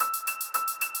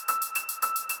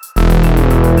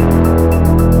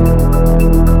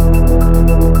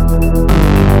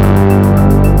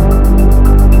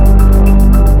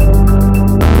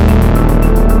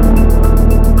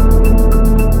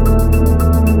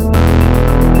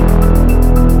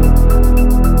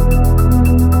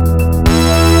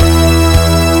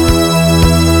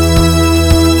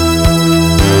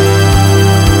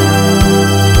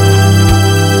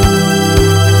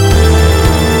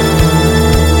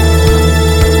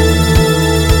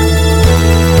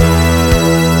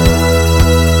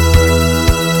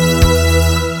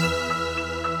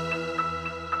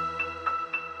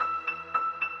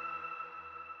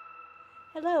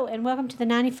to the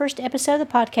 91st episode of the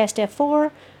podcast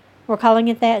F4. We're calling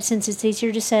it that since it's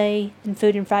easier to say than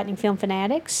Food and Frightening Film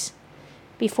Fanatics.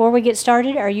 Before we get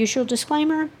started, our usual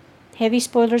disclaimer: heavy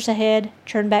spoilers ahead.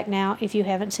 Turn back now if you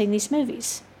haven't seen these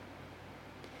movies.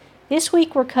 This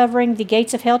week we're covering the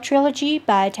Gates of Hell trilogy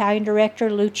by Italian director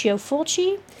Lucio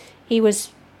Fulci. He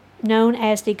was known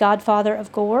as the godfather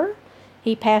of gore.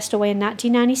 He passed away in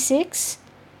 1996.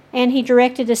 And he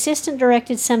assistant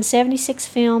directed some 76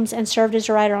 films and served as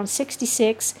a writer on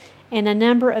 66 in a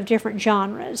number of different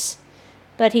genres.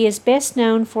 But he is best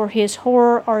known for his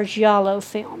horror or giallo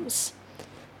films.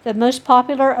 The most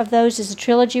popular of those is the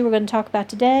trilogy we're going to talk about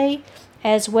today,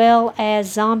 as well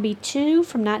as Zombie 2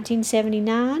 from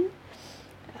 1979.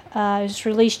 It was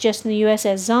released just in the U.S.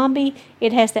 as Zombie.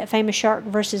 It has that famous shark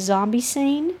versus zombie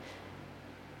scene.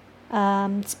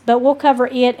 But we'll cover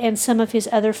it and some of his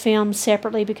other films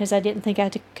separately because I didn't think I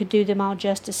could do them all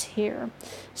justice here.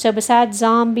 So besides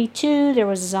Zombie 2, there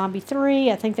was a Zombie 3.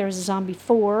 I think there was a Zombie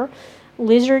 4.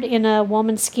 Lizard in a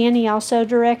Woman's Skin he also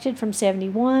directed from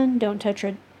 71. Don't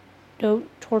Torture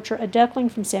a Duckling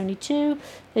from 72.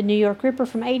 The New York Ripper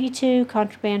from 82.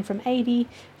 Contraband from 80.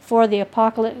 For the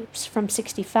Apocalypse from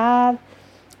 65.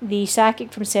 The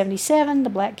Psychic from 77. The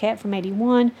Black Cat from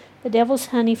 81. The Devil's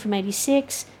Honey from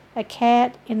 86. A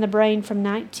Cat in the Brain from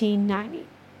 1990.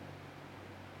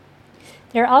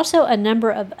 There are also a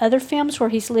number of other films where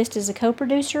he's listed as a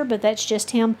co-producer, but that's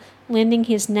just him lending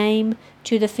his name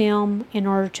to the film in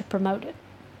order to promote it.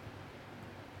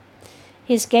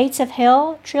 His Gates of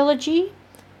Hell trilogy,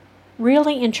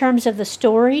 really in terms of the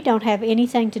story, don't have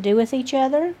anything to do with each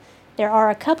other. There are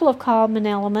a couple of common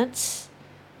elements,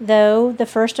 though. The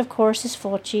first, of course, is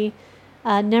Fulci.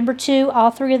 Number 2,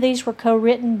 all 3 of these were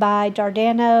co-written by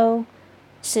Dardano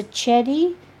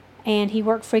Sacchetti, and he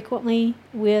worked frequently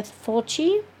with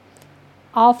Fulci.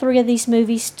 All 3 of these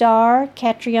movies star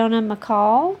Catriona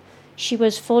MacColl. She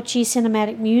was Fulci's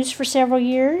cinematic muse for several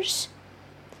years.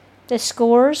 The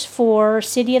scores for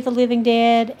City of the Living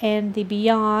Dead and The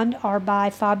Beyond are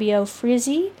by Fabio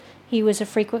Frizzi. He was a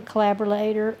frequent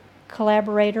collaborator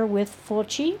with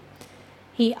Fulci.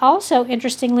 He also,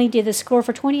 interestingly, did the score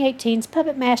for 2018's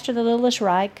Puppet Master: The Littlest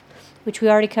Reich, which we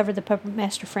already covered the Puppet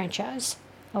Master franchise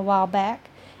a while back.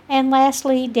 And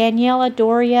lastly, Daniela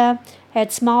Doria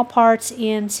had small parts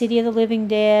in City of the Living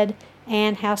Dead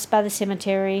and House by the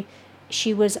Cemetery.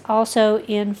 She was also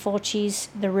in Fulci's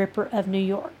The Ripper of New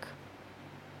York.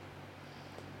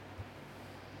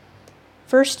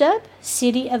 First up,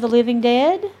 City of the Living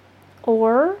Dead,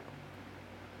 or,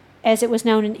 as it was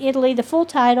known in Italy, the full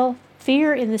title,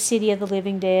 Fear in the City of the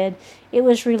Living Dead. It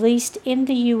was released in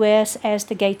the U.S. as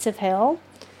The Gates of Hell.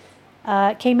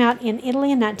 It came out in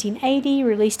Italy in 1980,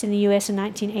 released in the U.S. in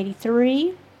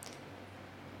 1983,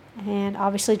 and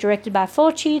obviously directed by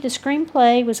Fulci. The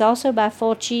screenplay was also by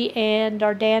Fulci and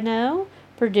Dardano,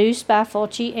 produced by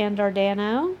Fulci and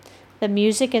Dardano. The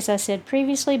music, as I said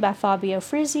previously, by Fabio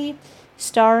Frizzi,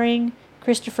 starring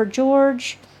Christopher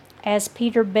George as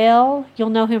Peter Bell.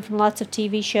 You'll know him from lots of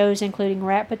TV shows, including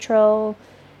Rat Patrol,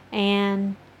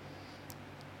 and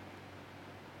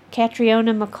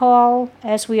Catriona MacColl,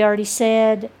 as we already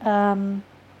said,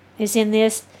 is in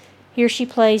this. Here she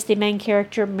plays the main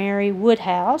character, Mary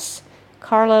Woodhouse.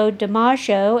 Carlo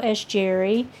DiMaggio as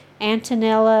Jerry.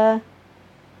 Antonella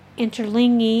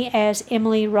Interlinghi as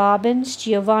Emily Robbins.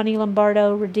 Giovanni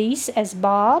Lombardo Radice as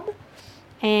Bob.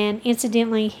 And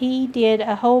incidentally, he did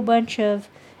a whole bunch of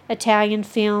Italian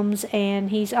films, and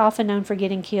he's often known for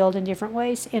getting killed in different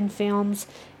ways in films.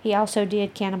 He also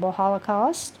did Cannibal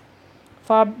Holocaust.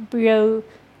 Fabio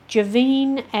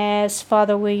Javine as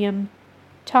Father William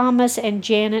Thomas, and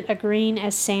Janet Agreen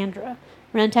as Sandra.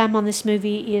 Runtime on this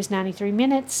movie is 93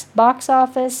 minutes. Box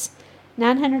office,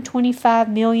 925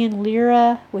 million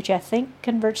lira, which I think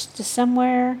converts to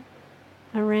somewhere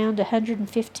around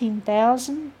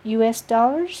 115,000 US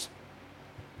dollars.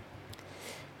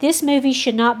 This movie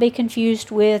should not be confused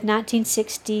with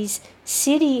 1960's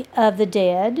City of the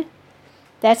Dead.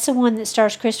 That's the one that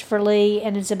stars Christopher Lee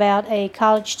and is about a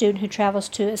college student who travels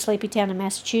to a sleepy town in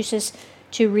Massachusetts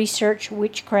to research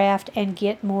witchcraft and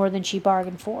get more than she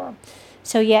bargained for.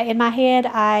 So yeah, in my head,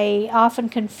 I often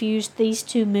confused these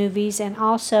two movies, and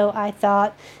also I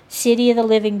thought City of the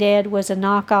Living Dead was a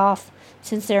knockoff,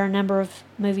 since there are a number of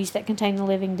movies that contain the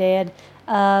living dead,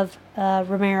 of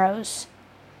Romero's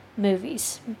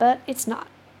movies, but it's not.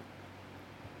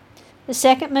 The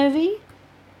second movie,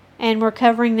 and we're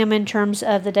covering them in terms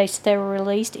of the dates that they were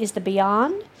released, is The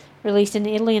Beyond, released in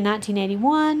Italy in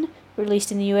 1981,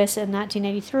 released in the U.S. in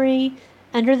 1983,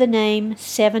 under the name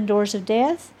Seven Doors of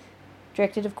Death,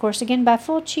 directed, of course, again by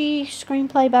Fulci,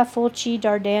 screenplay by Fulci,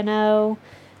 Dardano,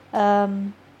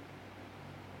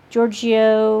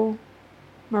 Giorgio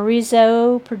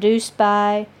Maurizio, produced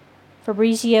by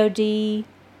Fabrizio De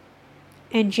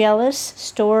Angelis,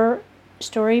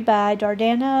 story by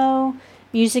Dardano,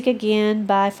 music again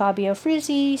by Fabio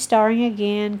Frizzi, starring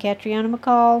again Catriona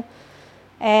MacColl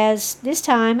this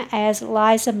time as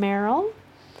Liza Merrill.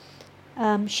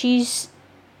 She's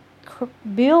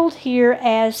billed here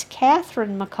as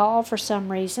Catherine MacColl for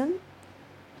some reason.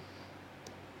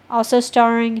 Also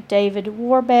starring David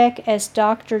Warbeck as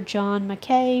Dr. John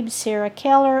McCabe, Sarah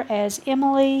Keller as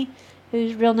Emily,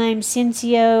 whose real name is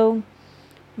Cinzio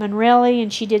Manrelli,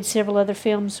 and she did several other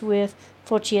films with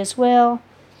Fulci as well.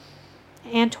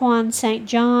 Antoine St.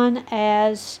 John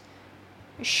as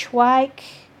Schweik,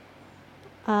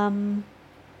 and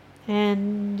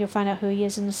you'll find out who he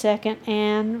is in a second.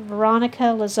 And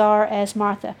Veronica Lazar as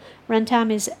Martha.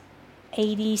 Runtime is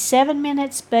 87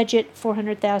 minutes, budget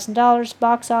 $400,000,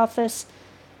 box office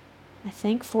I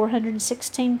think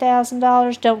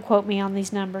 $416,000. Don't quote me on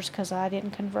these numbers because I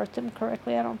didn't convert them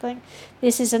correctly, I don't think.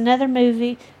 This is another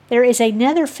movie. There is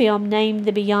another film named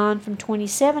The Beyond from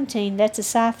 2017. That's a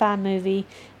sci-fi movie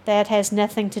that has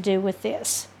nothing to do with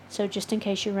this. So just in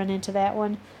case you run into that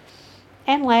one.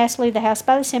 And lastly, The House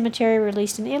by the Cemetery,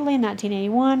 released in Italy in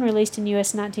 1981, released in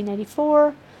U.S. in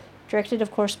 1984. Directed,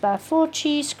 of course, by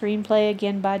Fulci. Screenplay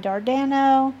again by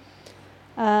Dardano.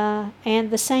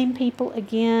 And the same people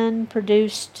again.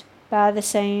 Produced by the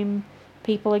same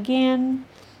people again.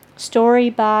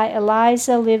 Story by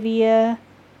Eliza Livia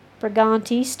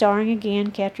Briganti, starring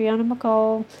again Catriona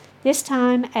MacColl. This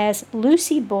time as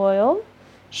Lucy Boyle.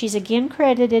 She's again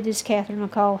credited as Catherine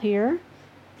MacColl here.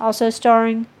 Also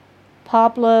starring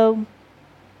Paolo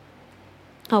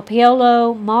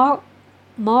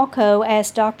Malco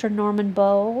as Dr. Norman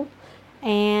Bowl,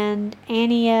 and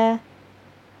Ania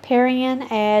Perian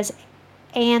as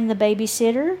Anne the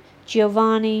babysitter,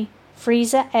 Giovanni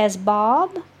Frieza as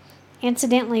Bob.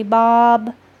 Incidentally,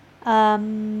 Bob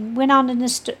went on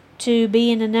to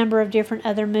be in a number of different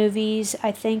other movies.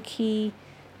 I think he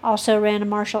also ran a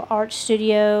martial arts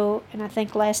studio, and I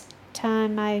think last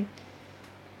time I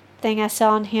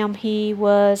saw on him, he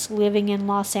was living in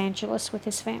Los Angeles with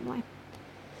his family.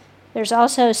 There's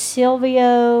also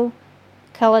Silvio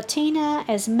Calatina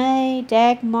as May,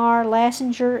 Dagmar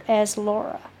Lassinger as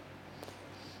Laura.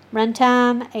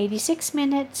 Runtime 86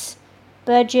 minutes,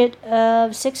 budget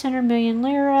of 600 million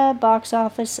lira, box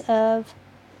office of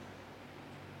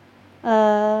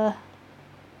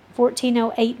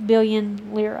 1408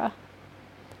 billion lira.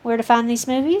 Where to find these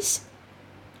movies?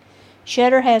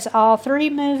 Shudder has all three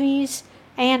movies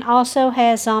and also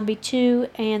has Zombie 2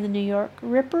 and The New York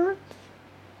Ripper.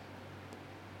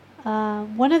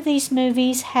 One of these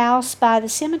movies, House by the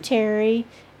Cemetery,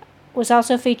 was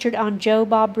also featured on Joe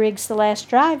Bob Briggs' The Last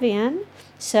Drive-In,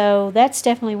 so that's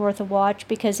definitely worth a watch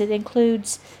because it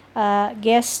includes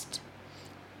guest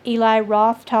Eli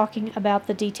Roth talking about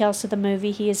the details of the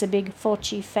movie. He is a big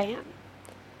Fulci fan.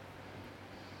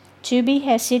 Tubi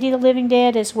has City of the Living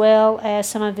Dead as well as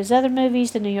some of his other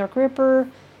movies, The New York Ripper,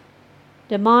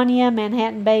 Demonia,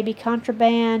 Manhattan Baby,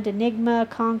 Contraband, Enigma,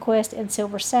 Conquest, and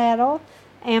Silver Saddle.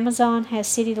 Amazon has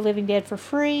City of the Living Dead for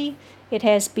free. It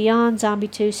has Beyond, Zombie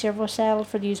 2, Silver Saddle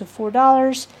for the use of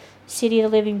 $4. City of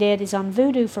the Living Dead is on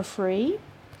Vudu for free.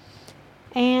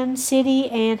 And City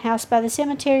and House by the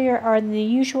Cemetery are in the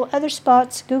usual other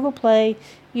spots: Google Play,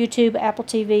 YouTube, Apple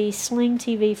TV, Sling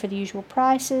TV for the usual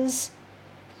prices.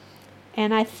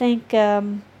 And I think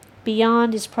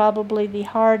Beyond is probably the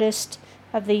hardest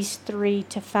of these three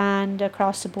to find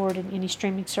across the board in any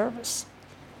streaming service.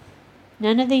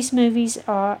 None of these movies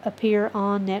appear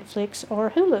on Netflix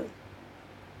or Hulu.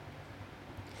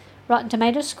 Rotten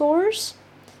Tomatoes scores: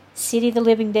 City of the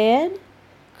Living Dead.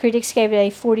 Critics gave it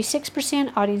a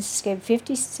 46%, audiences gave it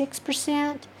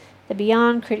 56%. The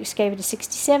Beyond, critics gave it a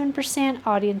 67%,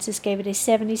 audiences gave it a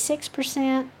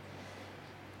 76%.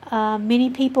 Many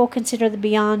people consider The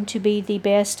Beyond to be the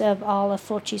best of all of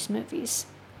Fulci's movies.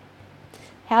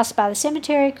 House by the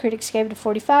Cemetery, critics gave it a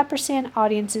 45%,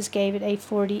 audiences gave it a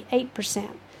 48%,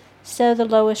 so the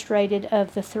lowest rated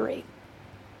of the three.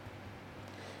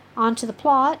 On to the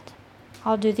plot.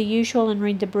 I'll do the usual and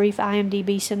read the brief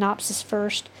IMDb synopsis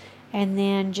first, and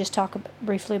then just talk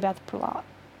briefly about the plot.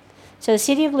 So, The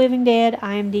City of Living Dead,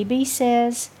 IMDb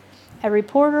says, a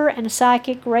reporter and a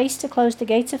psychic race to close the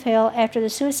gates of hell after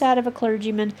the suicide of a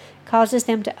clergyman causes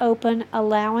them to open,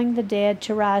 allowing the dead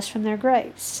to rise from their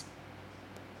graves.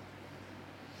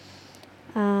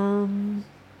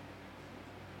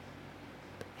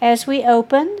 As we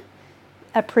open,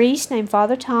 a priest named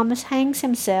Father Thomas hangs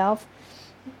himself.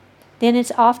 Then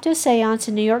it's off to a seance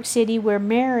in New York City where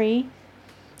Mary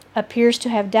appears to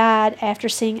have died after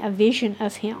seeing a vision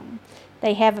of him.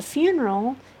 They have a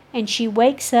funeral, and she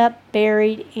wakes up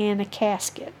buried in a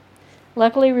casket.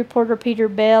 Luckily, reporter Peter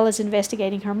Bell is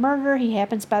investigating her murder. He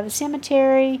happens by the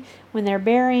cemetery when they're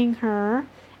burying her,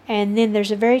 and then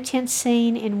there's a very tense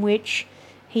scene in which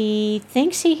he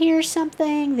thinks he hears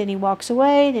something, then he walks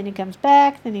away, then he comes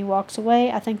back, then he walks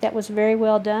away. I think that was very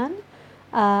well done.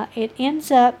 It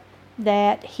ends up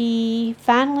that he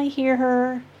finally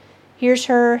hears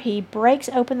her. He breaks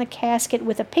open the casket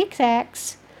with a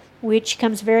pickaxe, which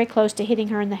comes very close to hitting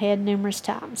her in the head numerous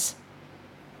times.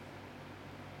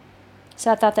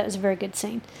 So I thought that was a very good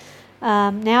scene.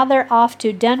 Now they're off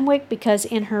to Dunwich because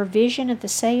in her vision at the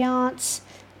seance,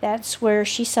 that's where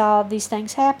she saw these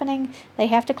things happening. They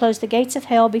have to close the gates of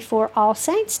hell before All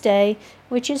Saints' Day,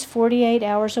 which is 48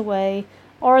 hours away,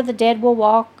 or the dead will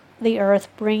walk the earth,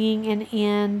 bringing an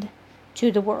end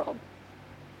to the world.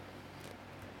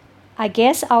 I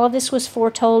guess all of this was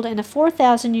foretold in a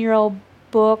 4,000-year-old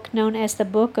book known as the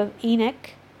Book of Enoch,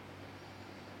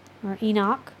 or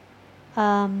Enoch.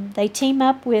 They team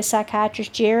up with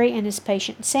psychiatrist Jerry and his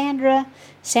patient Sandra.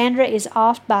 Sandra is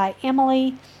offed by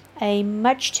Emily, a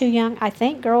much too young, I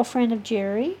think, girlfriend of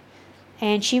Jerry,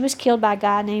 and she was killed by a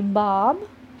guy named Bob.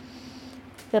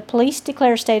 The police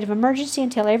declare a state of emergency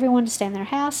and tell everyone to stay in their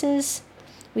houses.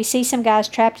 We see some guys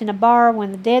trapped in a bar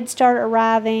when the dead start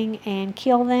arriving and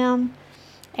kill them.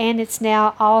 And it's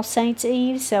now All Saints'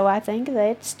 Eve, so I think that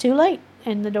it's too late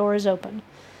and the door is open.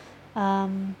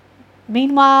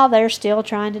 Meanwhile, they're still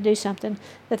trying to do something.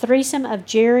 The threesome of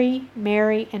Jerry,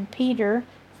 Mary, and Peter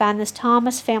find this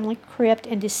Thomas family crypt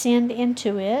and descend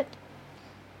into it.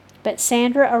 But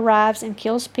Sandra arrives and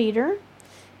kills Peter.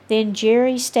 Then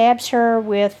Jerry stabs her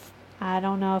with, I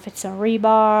don't know if it's a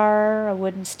rebar, a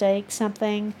wooden stake,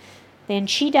 something. Then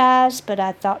she dies, but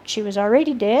I thought she was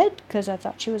already dead because I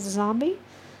thought she was a zombie.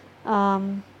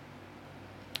 Then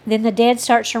the dead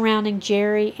start surrounding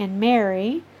Jerry and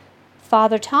Mary.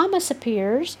 Father Thomas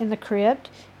appears in the crypt.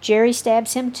 Jerry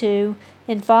stabs him too.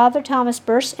 Then Father Thomas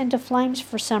bursts into flames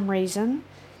for some reason.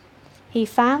 He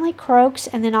finally croaks,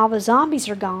 and then all the zombies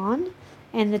are gone.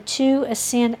 And the two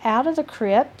ascend out of the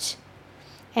crypt.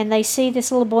 And they see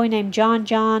this little boy named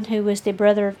John, who was the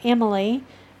brother of Emily,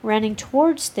 running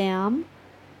towards them.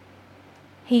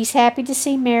 He's happy to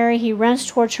see Mary. He runs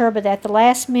towards her, but at the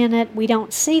last minute, we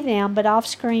don't see them, but off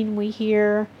screen we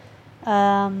hear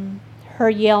her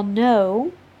yell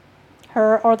no.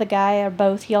 Her or the guy or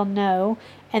both yell no.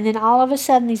 And then all of a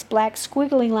sudden, these black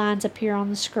squiggly lines appear on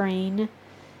the screen.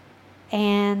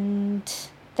 And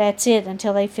that's it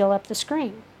until they fill up the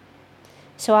screen.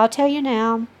 So I'll tell you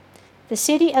now, the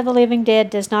City of the Living Dead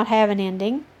does not have an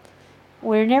ending.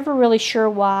 We're never really sure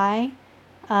why.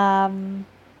 One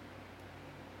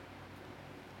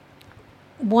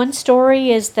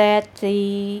story is that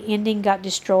the ending got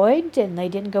destroyed and they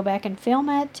didn't go back and film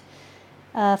it.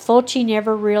 Fulci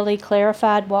never really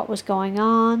clarified what was going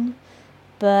on,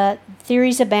 but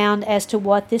theories abound as to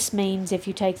what this means if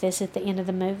you take this at the end of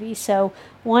the movie. So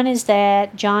one is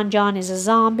that John is a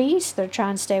zombie, so they're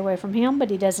trying to stay away from him, but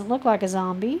he doesn't look like a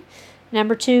zombie.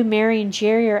 Number 2, Mary and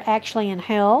Jerry are actually in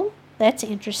hell. That's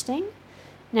interesting.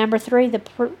 Number 3, the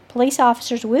police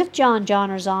officers with John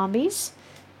are zombies.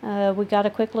 We got a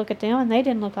quick look at them, and they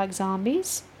didn't look like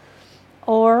zombies.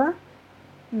 Or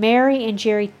Mary and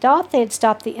Jerry thought they had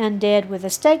stopped the undead with a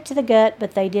stake to the gut,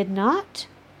 but they did not.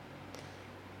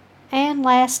 And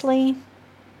lastly,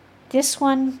 this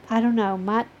one, I don't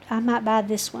know, I might buy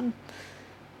this one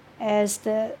as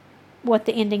what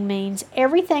the ending means.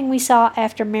 Everything we saw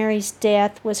after Mary's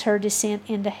death was her descent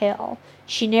into hell.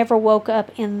 She never woke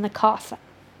up in the coffin.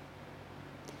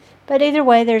 But either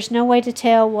way, there's no way to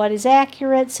tell what is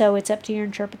accurate, so it's up to your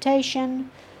interpretation.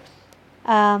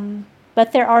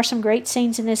 But there are some great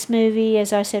scenes in this movie.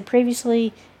 As I said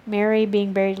previously, Mary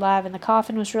being buried alive in the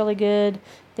coffin was really good.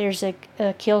 There's a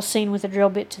kill scene with a drill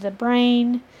bit to the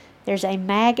brain. There's a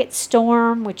maggot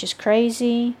storm, which is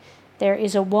crazy. There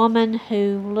is a woman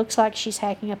who looks like she's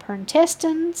hacking up her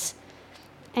intestines.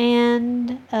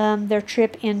 And their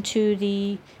trip into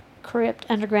the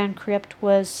underground crypt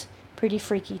was pretty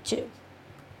freaky too.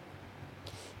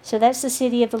 So that's the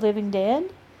City of the Living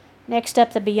Dead. Next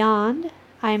up, The Beyond.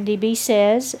 IMDb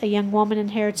says a young woman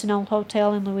inherits an old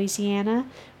hotel in Louisiana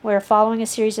where, following a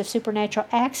series of supernatural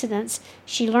accidents,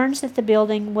 she learns that the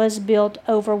building was built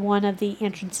over one of the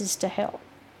entrances to hell.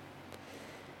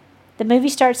 The movie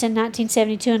starts in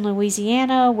 1972 in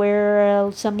Louisiana,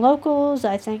 where some locals,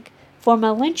 I think, form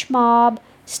a lynch mob,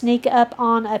 sneak up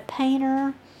on a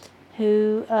painter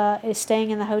who is staying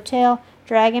in the hotel,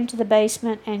 drag him to the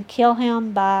basement, and kill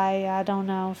him by, I don't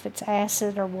know if it's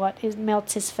acid or what, it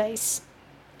melts his face.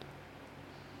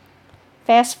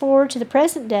 Fast forward to the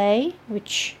present day,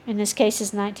 which in this case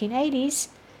is 1980s.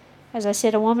 As I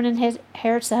said, a woman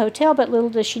inherits the hotel, but little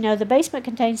does she know the basement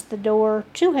contains the door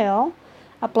to hell.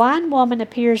 A blind woman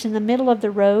appears in the middle of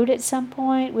the road at some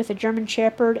point with a German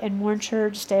Shepherd and warns her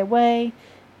to stay away,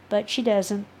 but she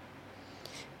doesn't.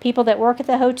 People that work at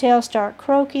the hotel start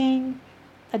croaking.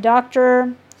 A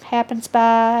doctor happens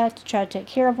by to try to take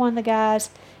care of one of the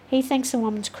guys. He thinks the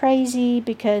woman's crazy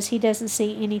because he doesn't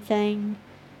see anything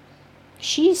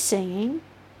she's seeing.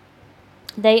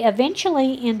 They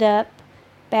eventually end up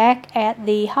back at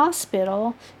the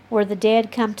hospital where the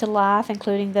dead come to life,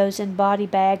 including those in body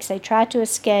bags. They try to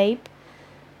escape.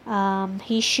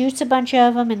 He shoots a bunch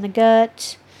of them in the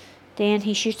gut. Then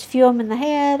he shoots a few of them in the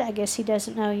head. I guess he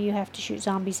doesn't know you have to shoot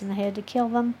zombies in the head to kill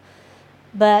them.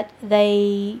 But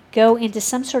they go into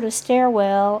some sort of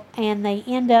stairwell, and they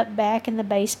end up back in the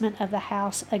basement of the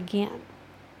house again.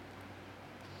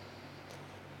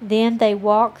 Then they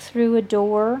walk through a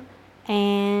door,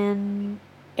 and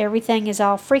everything is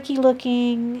all freaky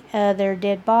looking. There are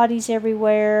dead bodies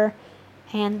everywhere.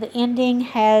 And the ending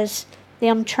has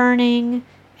them turning,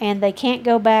 and they can't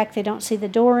go back. They don't see the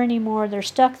door anymore. They're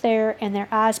stuck there, and their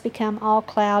eyes become all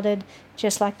clouded,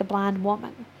 just like the blind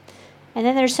woman. And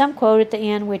then there's some quote at the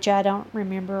end, which I don't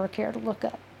remember or care to look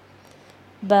up.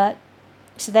 But,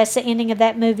 so that's the ending of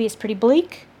that movie. It's pretty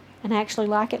bleak, and I actually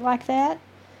like it like that.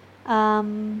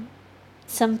 Some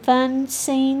fun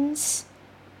scenes.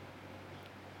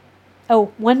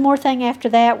 Oh, one more thing after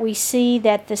that. We see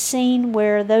that the scene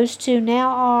where those two now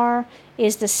are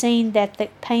is the scene that the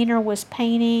painter was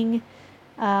painting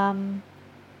when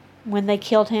they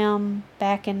killed him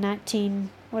back in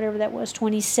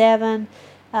 27,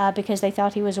 because they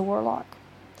thought he was a warlock.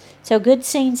 So good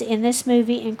scenes in this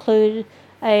movie include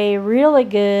a really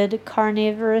good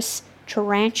carnivorous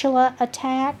tarantula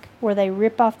attack where they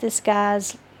rip off this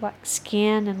guy's like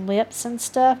skin and lips and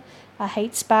stuff. I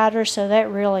hate spiders, so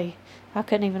that really, I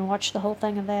couldn't even watch the whole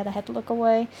thing of that. I had to look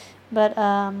away. But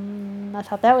I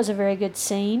thought that was a very good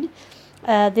scene.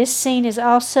 This scene is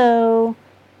also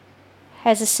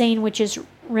has a scene which is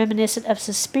reminiscent of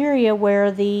Suspiria,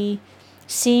 where the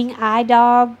seeing eye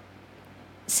dog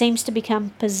seems to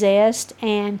become possessed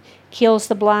and kills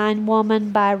the blind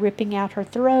woman by ripping out her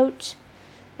throat,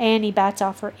 and he bites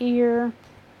off her ear.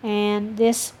 And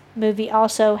this movie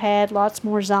also had lots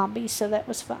more zombies, so that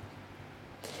was fun.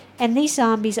 And these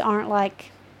zombies aren't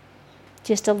like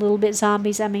just a little bit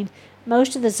zombies. I mean,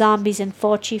 most of the zombies in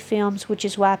Fulci films, which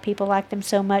is why people like them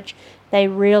so much, they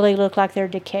really look like they're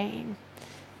decaying.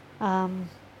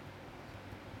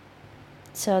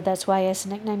 So that's why he has the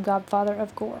nickname Godfather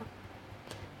of Gore.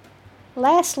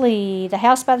 Lastly, The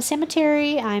House by the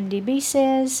Cemetery. IMDb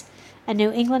says, a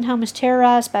New England home is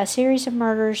terrorized by a series of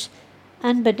murders,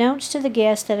 unbeknownst to the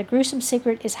guests that a gruesome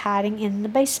secret is hiding in the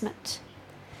basement.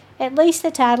 At least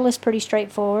the title is pretty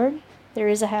straightforward. There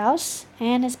is a house,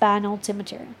 and it's by an old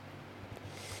cemetery.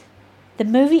 The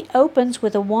movie opens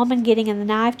with a woman getting a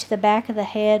knife to the back of the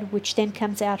head, which then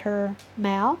comes out her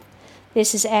mouth.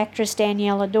 This is actress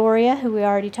Daniela Doria, who we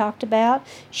already talked about.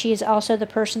 She is also the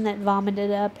person that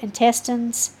vomited up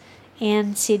intestines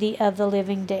in City of the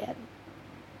Living Dead.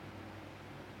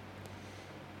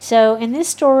 So in this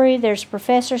story, there's a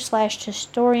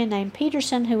professor/historian named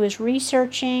Peterson who is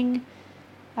researching,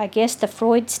 I guess, the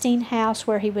Freudstein house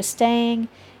where he was staying.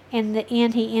 In the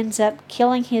end, he ends up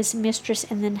killing his mistress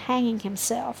and then hanging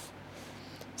himself.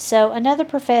 So another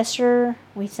professor,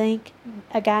 we think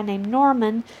a guy named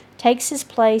Norman, takes his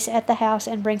place at the house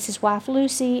and brings his wife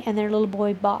Lucy and their little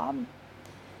boy Bob.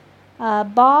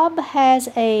 Bob has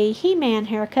a He-Man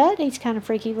haircut. He's kind of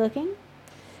freaky looking.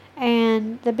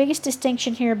 And the biggest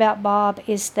distinction here about Bob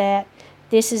is that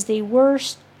this is the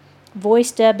worst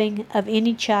voice dubbing of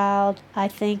any child, I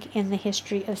think, in the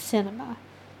history of cinema.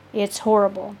 It's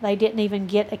horrible. They didn't even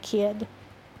get a kid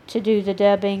to do the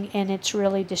dubbing, and it's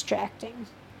really distracting.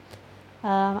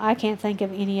 I can't think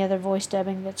of any other voice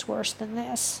dubbing that's worse than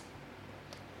this.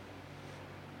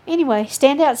 Anyway,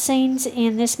 standout scenes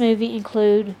in this movie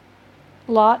include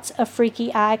lots of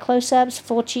freaky eye close-ups.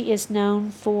 Fulci is known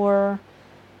for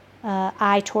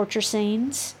eye torture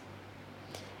scenes.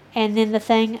 And then the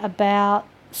thing about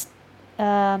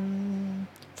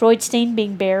Freudstein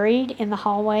being buried in the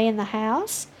hallway in the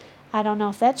house. I don't know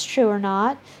if that's true or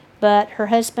not, but her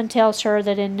husband tells her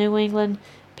that in New England,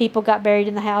 people got buried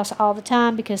in the house all the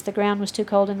time because the ground was too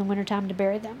cold in the wintertime to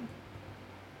bury them.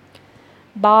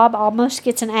 Bob almost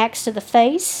gets an axe to the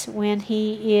face when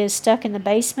he is stuck in the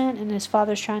basement and his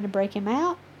father's trying to break him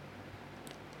out.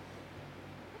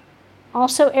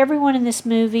 Also, everyone in this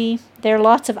movie, there are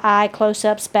lots of eye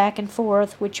close-ups back and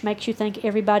forth, which makes you think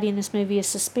everybody in this movie is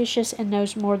suspicious and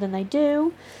knows more than they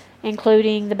do,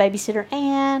 including the babysitter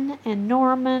Anne and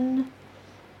Norman.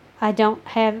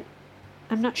 I'm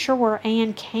not sure where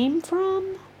Anne came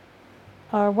from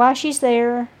or why she's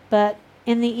there, but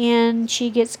in the end, she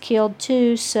gets killed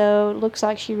too, so it looks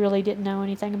like she really didn't know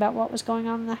anything about what was going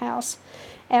on in the house.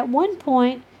 At one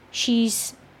point, she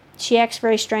acts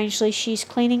very strangely. She's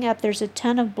cleaning up. There's a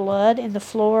ton of blood in the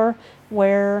floor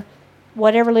where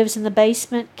whatever lives in the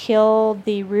basement killed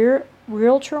the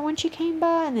realtor when she came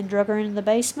by and then drug her into the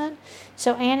basement.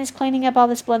 So Anne is cleaning up all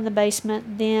this blood in the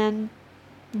basement. Then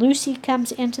Lucy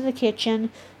comes into the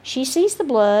kitchen. She sees the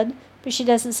blood, but she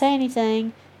doesn't say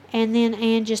anything. And then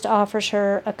Anne just offers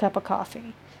her a cup of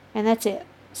coffee. And that's it.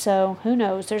 So who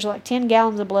knows? There's like 10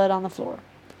 gallons of blood on the floor.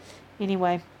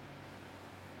 Anyway,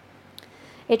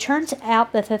 it turns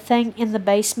out that the thing in the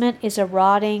basement is a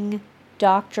rotting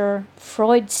Dr.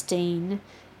 Freudstein,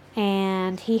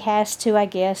 and he has to, I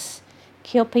guess,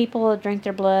 kill people or drink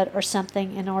their blood or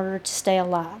something in order to stay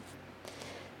alive.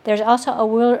 There's also a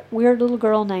weird little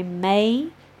girl named May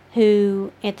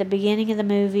who, at the beginning of the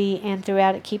movie and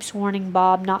throughout it, keeps warning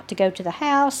Bob not to go to the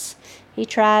house. He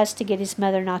tries to get his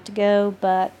mother not to go,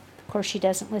 but of course she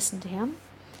doesn't listen to him.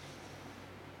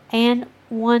 And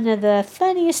one of the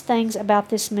funniest things about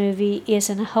this movie is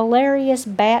an hilarious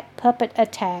bat puppet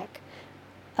attack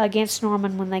against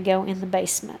Norman when they go in the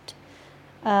basement.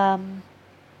 Yeah,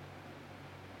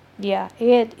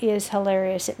 it is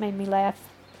hilarious. It made me laugh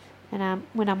when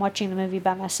I'm watching the movie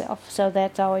by myself, so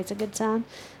that's always a good sign.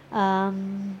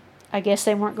 I guess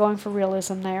they weren't going for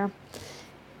realism there.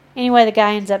 Anyway, the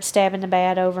guy ends up stabbing the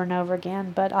bat over and over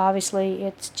again, but obviously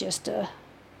it's just a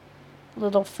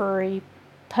little furry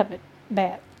puppet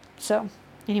bat. So,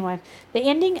 anyway, the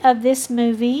ending of this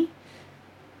movie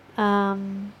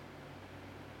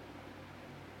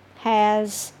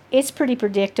it's pretty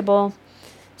predictable.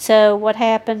 So what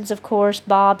happens, of course,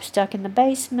 Bob's stuck in the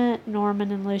basement.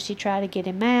 Norman and Lucy try to get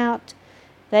him out.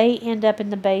 They end up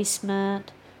in the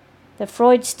basement. The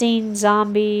Freudstein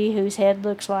zombie, whose head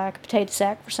looks like a potato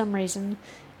sack for some reason,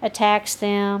 attacks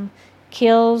them,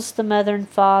 kills the mother and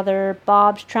father.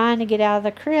 Bob's trying to get out of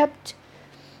the crypt,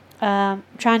 trying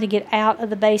to get out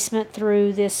of the basement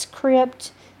through this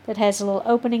crypt that has a little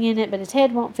opening in it, but his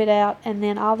head won't fit out. And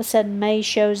then all of a sudden May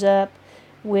shows up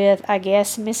with, I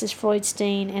guess, Mrs.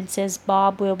 Freudstein and says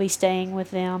Bob will be staying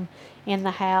with them in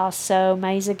the house. So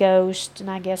May's a ghost, and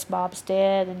I guess Bob's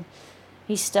dead, and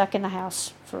he's stuck in the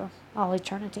house for all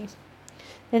eternity.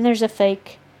 Then there's a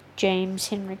fake James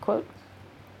Henry quote.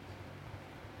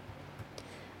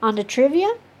 On to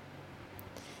trivia.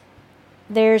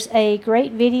 There's a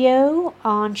great video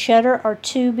on Shudder or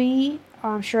Tubi,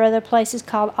 or I'm sure other places,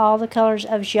 called All the Colors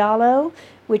of Giallo,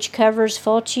 which covers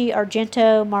Fulci,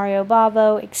 Argento, Mario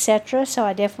Bava, etc. So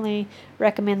I definitely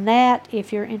recommend that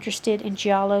if you're interested in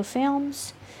Giallo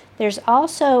films. There's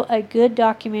also a good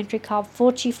documentary called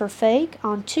Fulci for Fake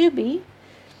on Tubi,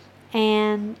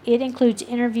 and it includes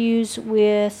interviews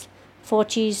with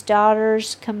Fulci's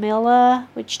daughters, Camilla,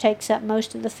 which takes up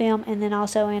most of the film, and then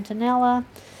also Antonella.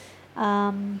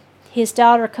 His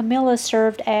daughter Camilla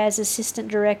served as assistant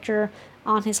director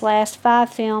on his last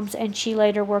 5 films, and she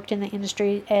later worked in the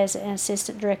industry as an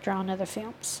assistant director on other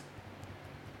films.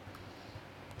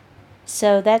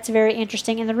 So that's very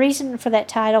interesting. And the reason for that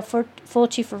title,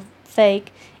 Fulci for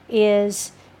Fake,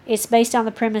 is it's based on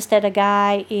the premise that a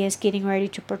guy is getting ready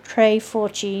to portray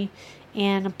Fulci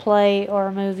in a play or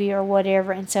a movie or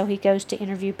whatever, and so he goes to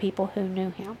interview people who knew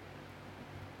him.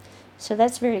 So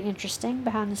that's very interesting,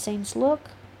 behind the scenes look.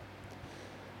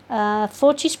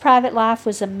 Fulci's private life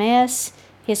was a mess.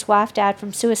 His wife died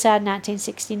from suicide in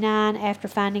 1969 after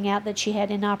finding out that she had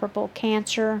inoperable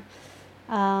cancer.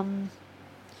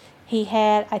 He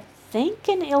had, I think,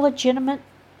 an illegitimate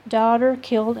daughter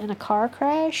killed in a car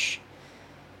crash.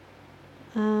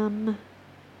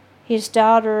 His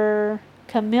daughter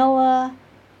Camilla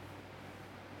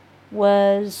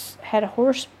had a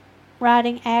horse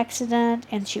riding accident,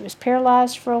 and she was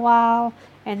paralyzed for a while,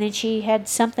 and then she had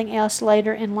something else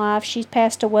later in life. She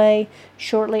passed away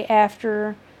shortly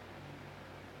after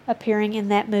appearing in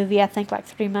that movie, I think like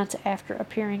 3 months after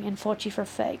appearing in Fulci for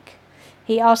Fake.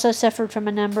 He also suffered from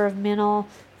a number of mental,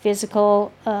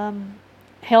 physical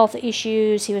health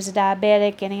issues. He was a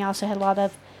diabetic, and he also had a lot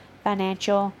of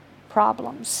financial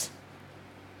problems.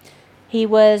 He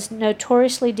was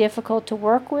notoriously difficult to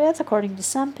work with, according to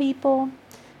some people.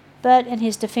 But in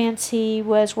his defense, he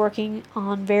was working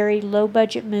on very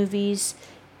low-budget movies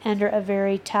under a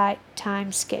very tight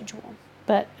time schedule.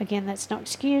 But again, that's no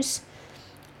excuse.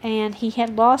 and he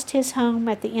had lost his home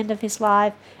at the end of his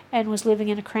life and was living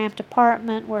in a cramped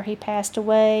apartment where he passed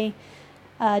away.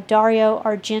 Dario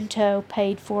Argento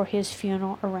paid for his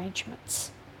funeral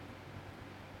arrangements.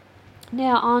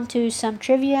 Now on to some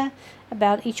trivia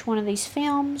about each one of these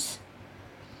films.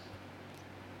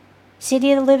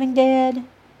 City of the Living Dead,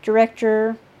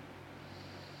 director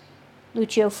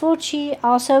Lucio Fulci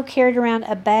also carried around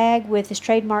a bag with his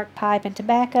trademark pipe and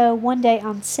tobacco. One day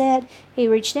on set, he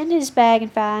reached into his bag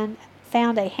and found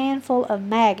a handful of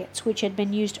maggots, which had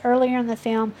been used earlier in the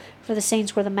film for the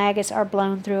scenes where the maggots are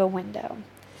blown through a window.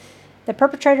 The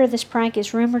perpetrator of this prank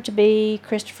is rumored to be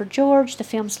Christopher George, the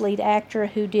film's lead actor,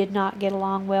 who did not get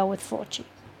along well with Fulci.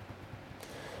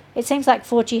 It seems like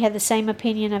Fulci had the same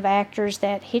opinion of actors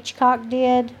that Hitchcock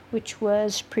did, which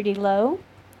was pretty low.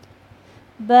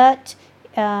 But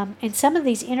in some of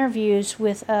these interviews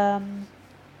with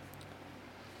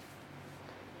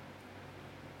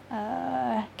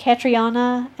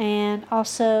Catriona and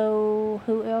also,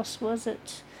 who else was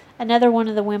it? Another one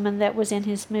of the women that was in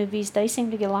his movies, they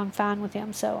seemed to get along fine with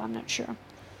him, so I'm not sure.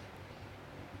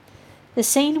 The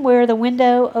scene where the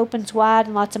window opens wide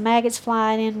and lots of maggots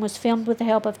fly in was filmed with the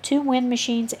help of 2 wind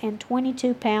machines and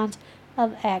 22 pounds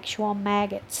of actual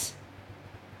maggots.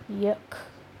 Yuck.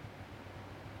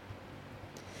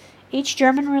 Each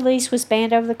German release was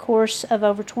banned over the course of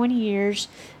over 20 years.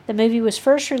 The movie was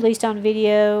first released on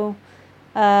video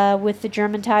with the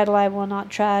German title I will not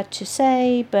try to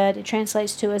say, but it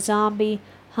translates to A Zombie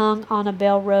Hung on a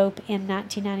Bell Rope in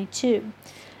 1992.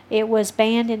 It was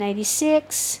banned in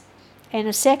 1986, and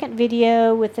a second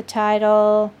video with the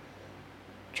title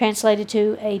translated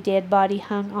to A Dead Body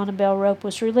Hung on a Bell Rope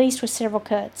was released with several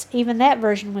cuts. Even that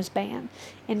version was banned.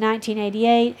 In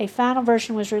 1988, a final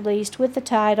version was released with the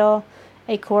title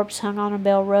A Corpse Hung on a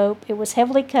Bell Rope. It was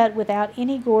heavily cut without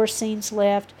any gore scenes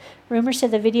left. Rumors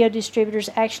said the video distributors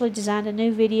actually designed a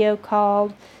new video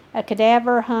called A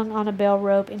Cadaver Hung on a Bell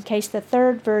Rope in case the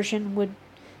third version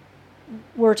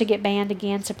were to get banned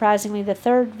again. Surprisingly, the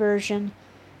third version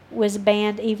was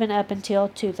banned even up until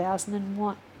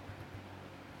 2001.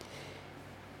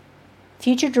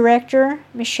 Future director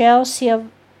Michel Sauvi,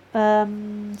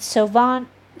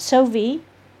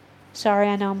 sorry,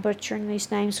 I know I'm butchering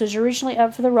these names, was originally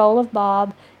up for the role of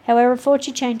Bob. However,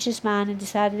 Fulci changed his mind and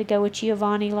decided to go with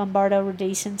Giovanni Lombardo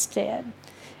Radice instead,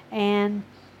 and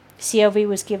Sauvi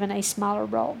was given a smaller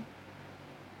role.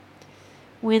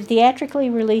 When theatrically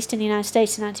released in the United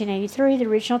States in 1983, the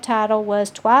original title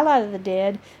was Twilight of the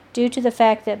Dead, due to the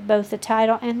fact that both the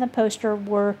title and the poster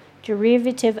were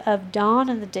derivative of Dawn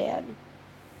of the Dead.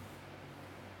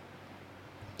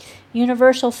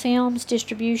 Universal Films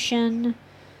Distribution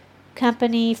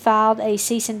Company filed a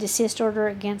cease and desist order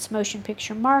against motion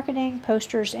picture marketing.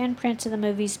 Posters and prints of the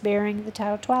movies bearing the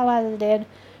title Twilight of the Dead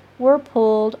were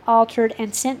pulled, altered,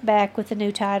 and sent back with the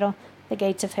new title, The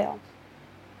Gates of Hell.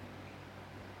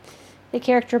 The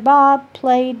character Bob,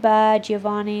 played by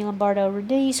Giovanni Lombardo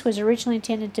Radice, was originally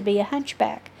intended to be a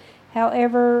hunchback.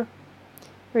 However,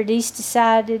 Radice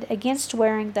decided against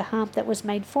wearing the hump that was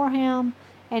made for him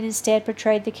and instead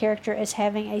portrayed the character as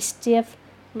having a stiff,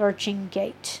 lurching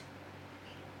gait.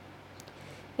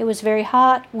 It was very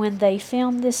hot when they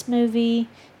filmed this movie.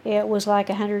 It was like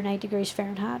 108 degrees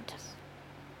Fahrenheit.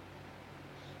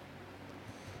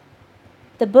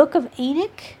 The Book of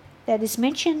Enoch that is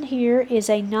mentioned here is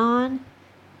a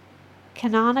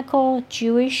non-canonical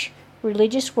Jewish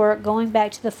religious work going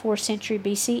back to the 4th century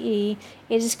BCE.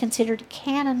 It is considered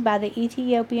canon by the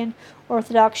Ethiopian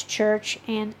Orthodox Church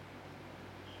and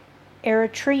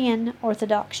Eritrean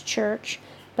Orthodox Church,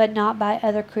 but not by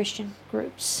other Christian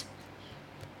groups.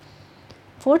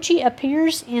 Fulci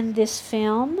appears in this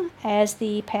film as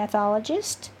the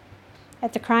pathologist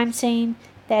at the crime scene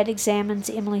that examines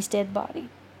Emily's dead body.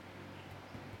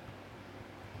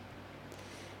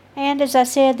 And as I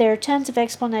said, there are tons of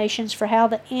explanations for how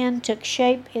the end took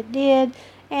shape it did,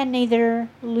 and neither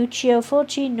Lucio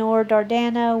Fulci nor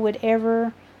Dardano would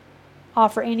ever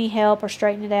offer any help or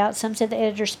straighten it out. Some said the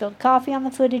editor spilled coffee on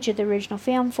the footage of the original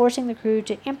film, forcing the crew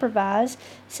to improvise.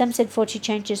 Some said Fulci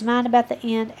changed his mind about the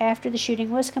end after the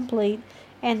shooting was complete,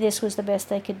 and this was the best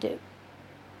they could do.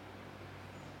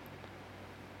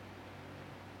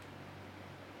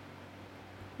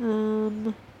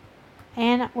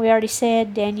 And we already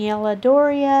said Daniela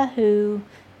Doria, who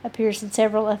appears in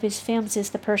several of his films,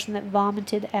 is the person that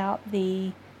vomited out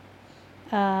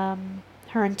her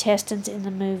intestines in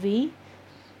the movie.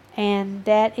 And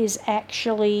that is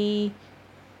actually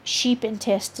sheep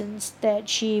intestines that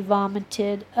she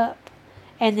vomited up.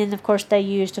 And then, of course, they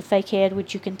used a fake head,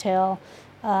 which you can tell,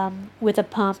 with a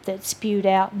pump that spewed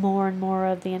out more and more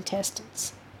of the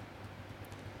intestines.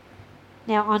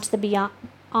 Now on to the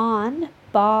Beyond.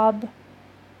 Bob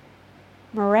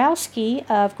Murawski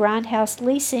of Grindhouse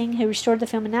Leasing, who restored the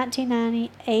film in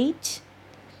 1998,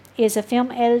 is a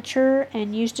film editor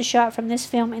and used a shot from this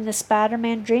film in the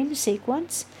Spider-Man dream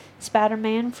sequence,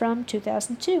 Spider-Man from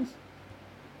 2002.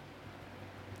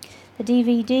 The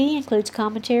DVD includes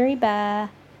commentary by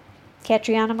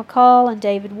Catriona McCall and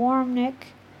David Warnick.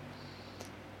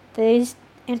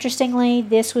 Interestingly,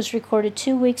 this was recorded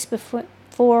 2 weeks before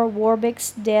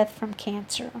Warbeck's death from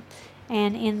cancer,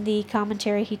 and in the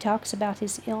commentary he talks about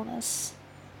his illness.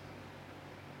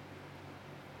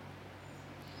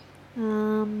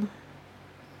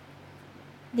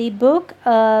 The Book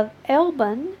of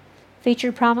Elben,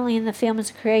 featured prominently in the film, is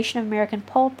a creation of American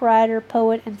pulp writer,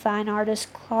 poet, and fine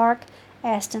artist Clark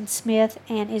Aston Smith,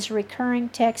 and is a recurring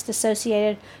text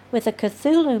associated with the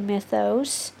Cthulhu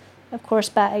mythos, of course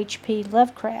by H.P.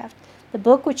 Lovecraft. The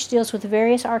book, which deals with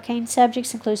various arcane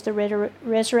subjects, includes the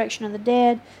resurrection of the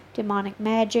dead, demonic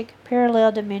magic,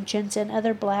 parallel dimensions, and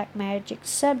other black magic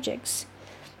subjects,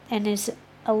 and is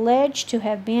alleged to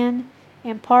have been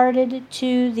imparted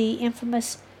to the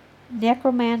infamous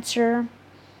necromancer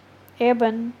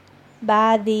Eben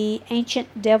by the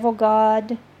ancient devil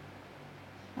god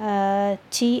Tsathoggua.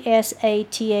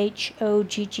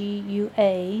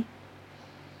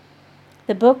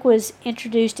 The book was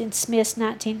introduced in Smith's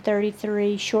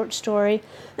 1933 short story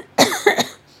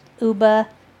Uba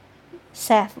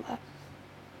Safla.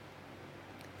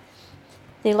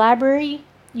 The library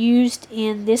used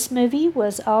in this movie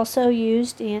was also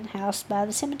used in House by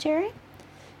the Cemetery.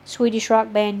 Swedish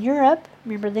rock band Europe,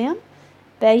 remember them?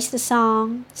 Based the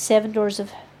song Seven Doors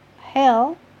of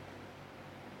Hell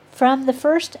from the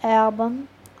first album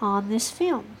on this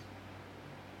film.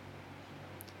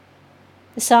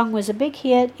 The song was a big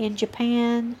hit in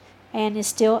Japan and is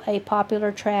still a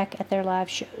popular track at their live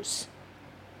shows.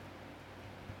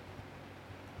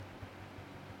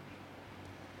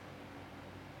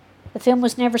 The film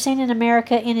was never seen in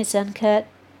America in its uncut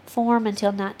form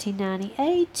until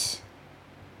 1998.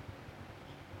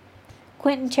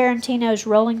 Quentin Tarantino's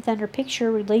Rolling Thunder Picture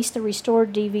released the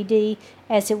restored DVD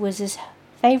as it was his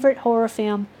favorite horror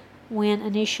film when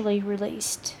initially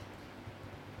released.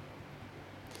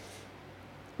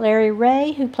 Larry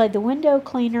Ray, who played the window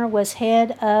cleaner, was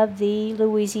head of the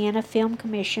Louisiana Film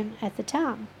Commission at the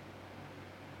time.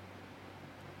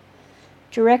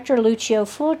 Director Lucio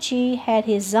Fulci had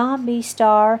his zombie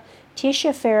star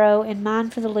Tisha Farrow in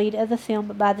mind for the lead of the film,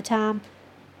 but by the time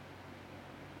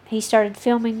he started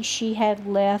filming, she had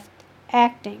left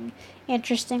acting.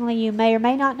 Interestingly, you may or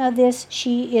may not know this,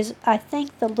 she is, I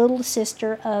think, the little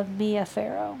sister of Mia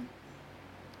Farrow.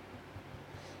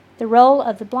 The role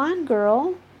of the blind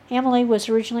girl, Emily, was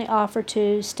originally offered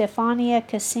to Stefania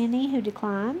Cassini, who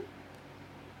declined.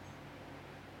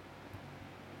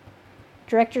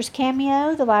 Director's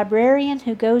cameo, the librarian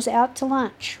who goes out to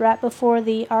lunch right before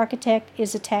the architect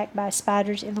is attacked by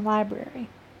spiders in the library.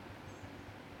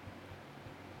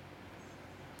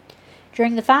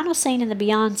 During the final scene in the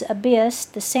Beyond's Abyss,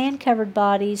 the sand-covered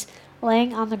bodies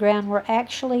laying on the ground were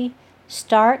actually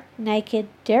stark naked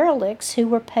derelicts who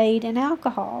were paid in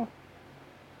alcohol.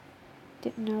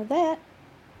 Didn't know that.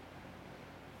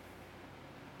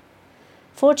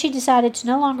 Fulci decided to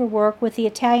no longer work with the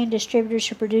Italian distributors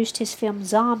who produced his film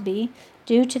Zombie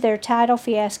due to their title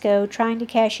fiasco trying to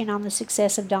cash in on the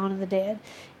success of Dawn of the Dead.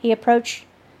 He approached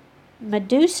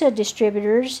Medusa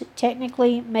distributors,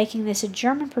 technically making this a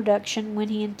German production when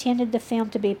he intended the film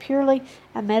to be purely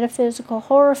a metaphysical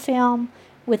horror film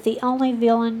with the only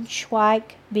villain,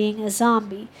 Schweik, being a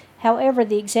zombie. However,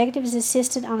 the executives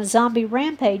insisted on a zombie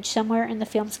rampage somewhere in the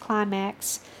film's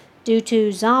climax due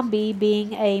to Zombie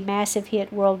being a massive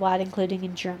hit worldwide, including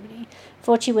in Germany.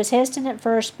 Fulci was hesitant at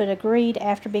first, but agreed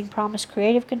after being promised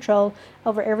creative control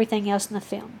over everything else in the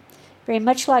film. Very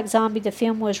much like Zombie, the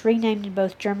film was renamed in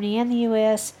both Germany and the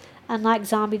U.S. Unlike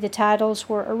Zombie, the titles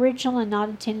were original and not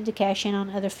intended to cash in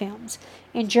on other films.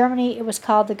 In Germany, it was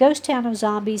called The Ghost Town of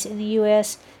Zombies. In the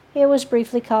U.S., it was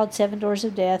briefly called Seven Doors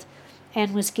of Death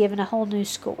and was given a whole new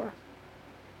score.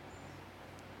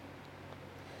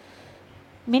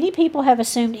 Many people have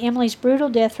assumed Emily's brutal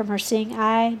death from her seeing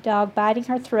eye dog biting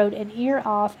her throat and ear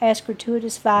off as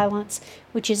gratuitous violence,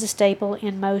 which is a staple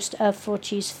in most of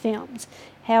Fulci's films.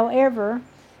 However,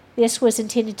 this was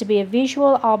intended to be a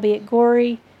visual, albeit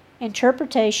gory,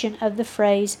 interpretation of the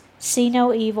phrase, "See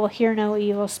no evil, hear no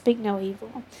evil, speak no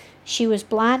evil." She was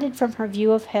blinded from her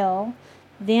view of hell,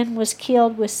 then was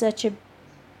killed in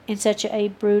such a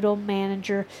brutal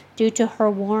manner due to her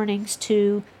warnings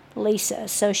to Lisa,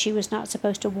 so she was not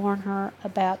supposed to warn her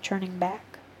about turning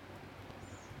back.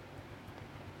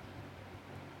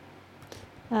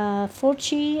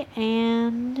 Fulci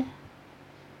and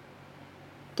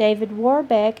David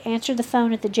Warbeck answer the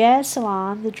phone at the jazz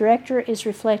salon. The director is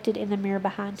reflected in the mirror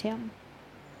behind him.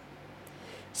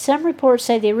 Some reports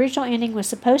say the original ending was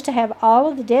supposed to have all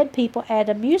of the dead people at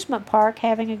an amusement park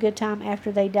having a good time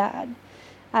after they died.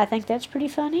 I think that's pretty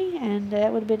funny, and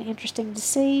that would have been interesting to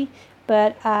see,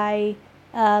 but I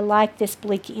like this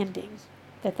bleak ending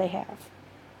that they have.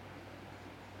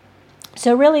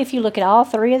 So really, if you look at all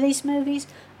three of these movies,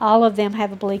 all of them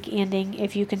have a bleak ending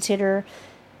if you consider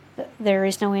there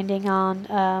is no ending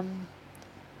on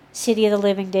City of the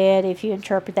Living Dead, if you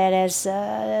interpret that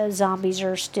as zombies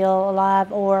are still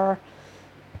alive, or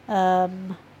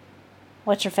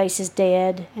What's-Her-Face is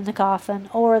dead in the coffin,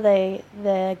 or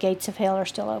the gates of hell are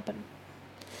still open.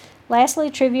 Lastly,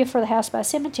 trivia for The House by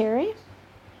Cemetery.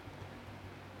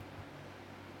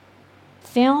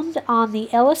 Filmed on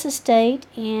the Ellis Estate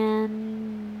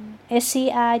in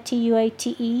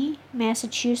Situate,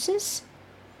 Massachusetts,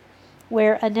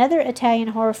 where another Italian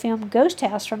horror film, Ghost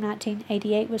House from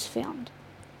 1988, was filmed.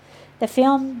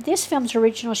 This film's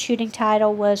original shooting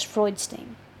title was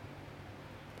Freudstein.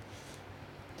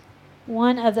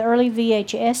 One of the early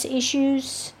VHS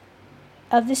issues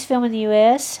of this film in the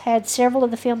U.S. had several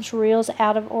of the film's reels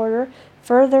out of order,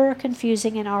 further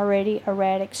confusing an already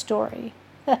erratic story.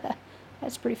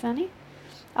 That's pretty funny.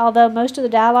 Although most of the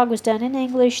dialogue was done in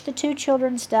English, the two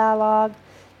children's dialogue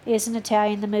is in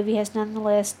Italian. The movie has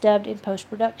nonetheless dubbed in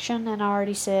post-production, and I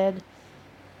already said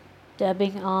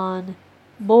dubbing on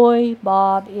Boy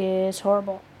Bob is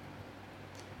horrible.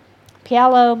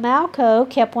 Paolo Malco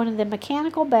kept one of the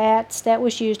mechanical bats that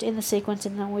was used in the sequence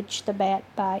in which the bat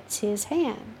bites his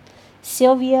hand.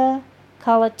 Sylvia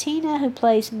Colatina, who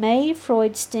plays Mae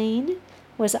Freudstein,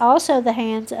 was also the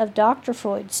hands of Dr.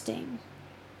 Freudstein.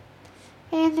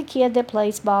 And the kid that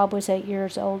plays Bob was 8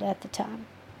 years old at the time.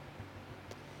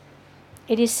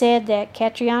 It is said that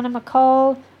Catriona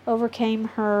MacColl overcame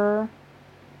her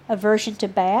aversion to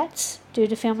bats due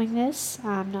to filming this.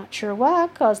 I'm not sure why,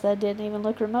 because that didn't even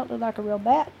look remotely like a real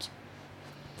bat.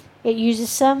 It uses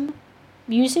some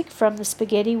music from the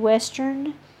spaghetti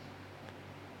western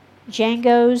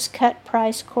Django's Cut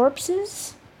Price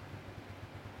Corpses.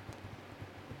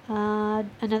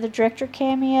 Another director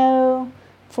cameo.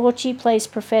 Fulci plays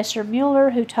Professor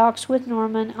Mueller, who talks with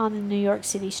Norman on the New York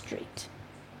City street.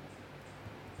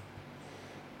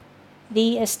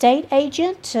 The estate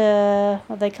agent,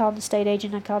 they called an estate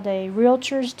agent, I called a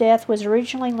realtor's death, was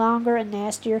originally longer and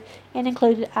nastier and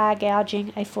included eye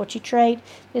gouging, a Fulci trait.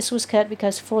 This was cut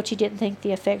because Fulci didn't think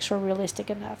the effects were realistic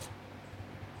enough.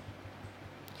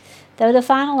 Though the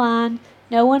final line,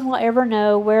 no one will ever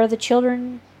know whether the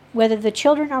children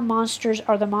are monsters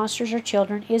or the monsters are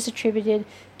children, is attributed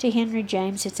to Henry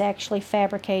James, it's actually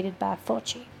fabricated by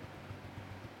Fulci.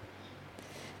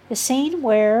 The scene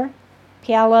where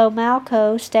Paolo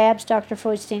Malco stabs Dr.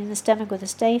 Freudstein in the stomach with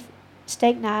a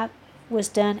steak knife was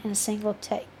done in a single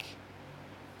take.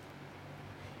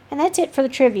 And that's it for the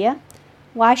trivia.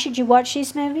 Why should you watch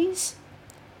these movies?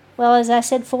 Well, as I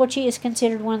said, Fulci is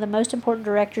considered one of the most important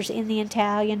directors in the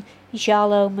Italian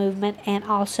giallo movement and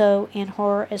also in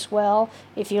horror as well.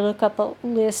 If you look up a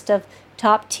list of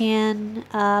top 10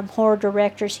 horror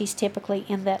directors, he's typically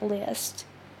in that list.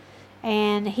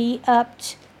 And he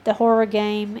upped the horror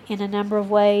game in a number of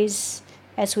ways,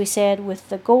 as we said, with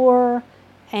the gore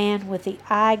and with the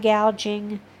eye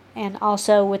gouging and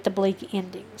also with the bleak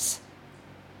endings.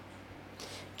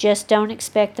 Just don't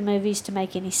expect the movies to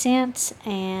make any sense,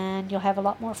 and you'll have a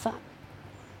lot more fun.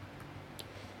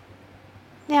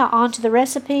 Now, on to the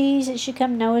recipes. It should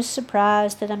come no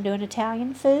surprise that I'm doing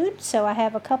Italian food, so I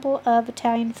have a couple of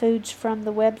Italian foods from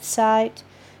the website.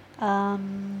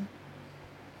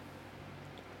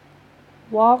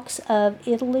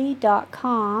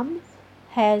 walksofitaly.com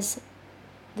has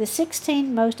the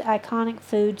 16 most iconic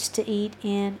foods to eat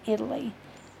in Italy.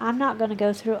 I'm not going to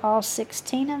go through all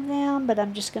 16 of them, but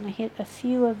I'm just going to hit a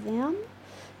few of them.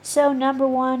 So number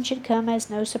one should come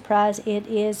as no surprise. It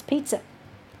is pizza.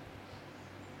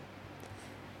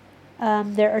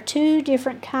 There are two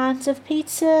different kinds of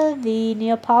pizza, the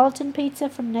Neapolitan pizza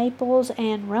from Naples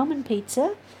and Roman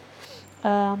pizza.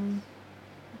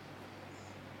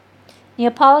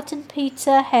 Neapolitan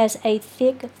pizza has a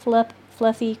thick,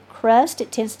 fluffy crust.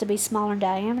 It tends to be smaller in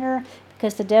diameter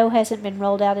because the dough hasn't been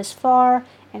rolled out as far,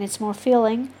 and it's more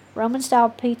filling. Roman-style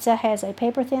pizza has a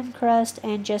paper-thin crust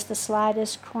and just the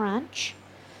slightest crunch.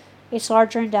 It's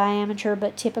larger in diameter,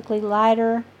 but typically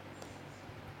lighter.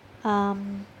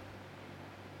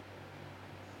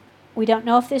 We don't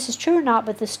know if this is true or not,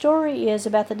 but the story is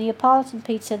about the Neapolitan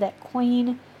pizza that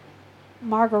Queen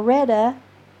Margherita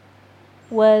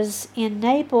was in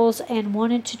Naples and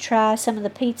wanted to try some of the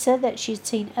pizza that she'd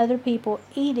seen other people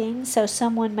eating, so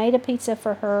someone made a pizza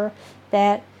for her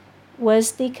that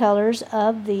was the colors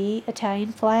of the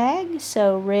Italian flag.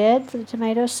 So red for the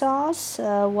tomato sauce,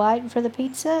 white for the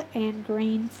pizza, and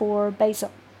green for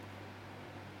basil.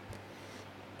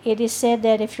 It is said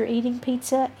that if you're eating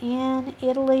pizza in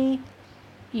Italy,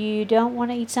 you don't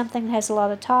want to eat something that has a lot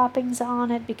of toppings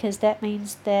on it, because that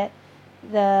means that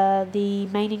the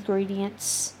main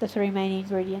ingredients, the three main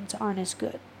ingredients, aren't as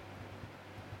good.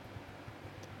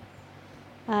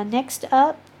 Next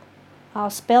up, I'll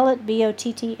spell it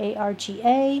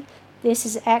Bottarga. This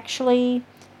is actually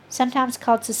sometimes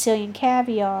called Sicilian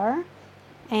caviar,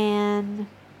 and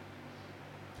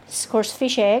it's, of course,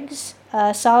 fish eggs.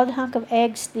 A solid hunk of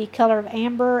eggs the color of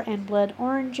amber and blood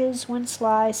oranges when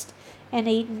sliced and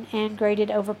eaten and grated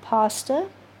over pasta.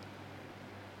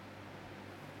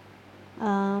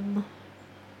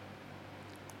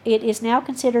 It is now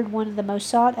considered one of the most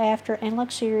sought after and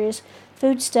luxurious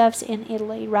foodstuffs in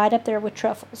Italy, right up there with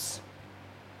truffles.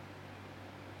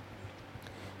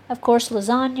 Of course,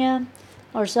 lasagna.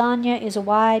 Lasagna is a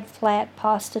wide, flat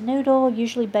pasta noodle,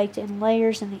 usually baked in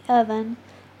layers in the oven.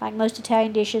 Like most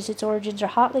Italian dishes, its origins are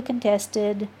hotly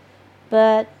contested,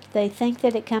 but they think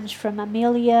that it comes from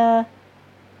Emilia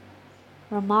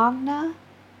Romagna,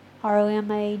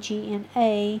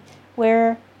 Romagna,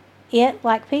 where it,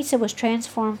 like pizza, was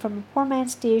transformed from a poor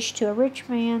man's dish to a rich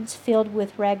man's, filled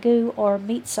with ragu or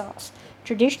meat sauce.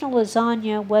 Traditional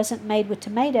lasagna wasn't made with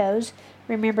tomatoes.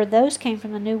 Remember, those came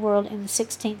from the New World in the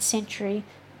 16th century,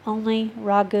 only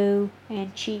ragu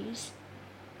and cheese.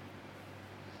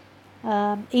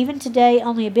 Even today,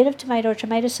 only a bit of tomato or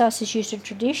tomato sauce is used in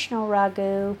traditional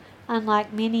ragu,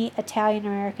 unlike many Italian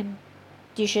American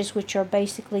dishes, which are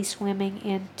basically swimming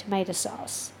in tomato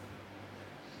sauce.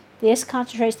 This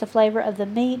concentrates the flavor of the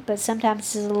meat, but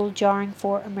sometimes is a little jarring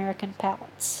for American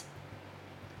palates.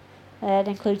 That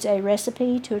includes a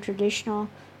recipe to a traditional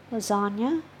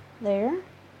lasagna there.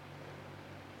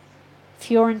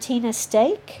 Fiorentina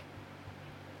steak,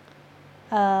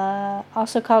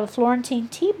 also called a Florentine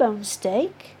T-bone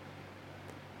steak.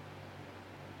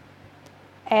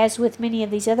 As with many of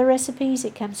these other recipes,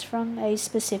 it comes from a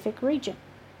specific region.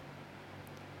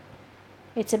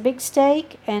 It's a big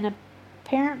steak, and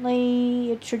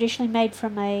apparently it's traditionally made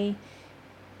from a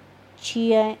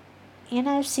Chiana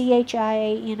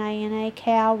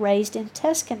cow raised in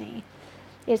Tuscany.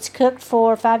 It's cooked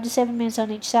for 5 to 7 minutes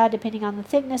on each side, depending on the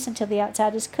thickness, until the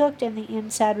outside is cooked and the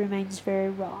inside remains very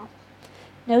raw.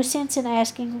 No sense in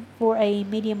asking for a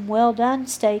medium well-done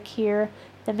steak here.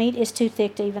 The meat is too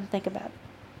thick to even think about.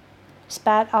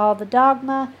 Despite all the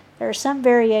dogma, there are some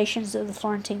variations of the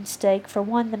Florentine steak. For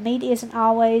one, the meat isn't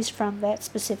always from that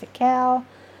specific cow.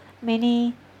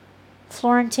 Many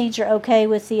Florentines are okay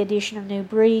with the addition of new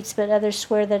breeds, but others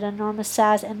swear that enormous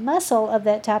size and muscle of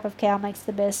that type of cow makes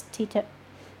the best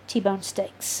T-bone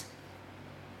steaks.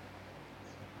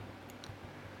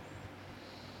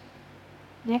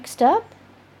 Next up,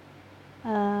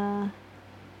 Ribollita,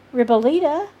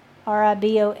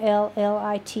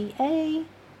 Ribollita.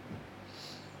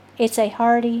 It's a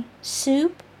hearty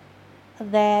soup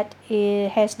that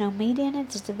has no meat in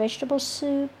it. It's a vegetable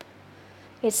soup.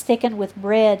 It's thickened with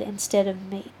bread instead of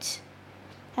meat.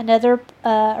 Another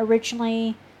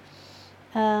original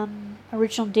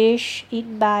dish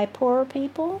eaten by poorer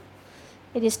people.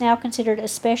 It is now considered a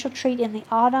special treat in the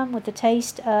autumn, with the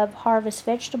taste of harvest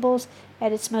vegetables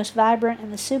at its most vibrant,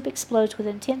 and the soup explodes with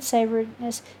intense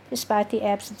savoriness despite the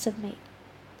absence of meat.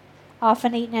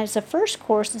 Often eaten as a first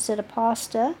course instead of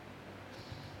pasta,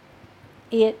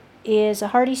 it is a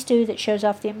hearty stew that shows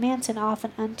off the immense and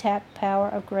often untapped power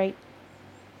of great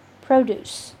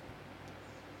produce.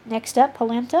 Next up,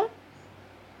 polenta.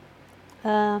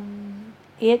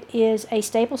 It is a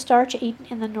staple starch eaten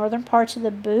in the northern parts of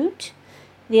the boot.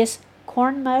 This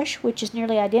corn mush, which is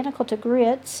nearly identical to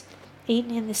grits,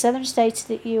 eaten in the southern states of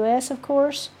the U.S., of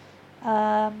course,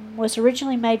 was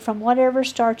originally made from whatever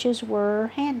starches were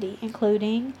handy,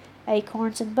 including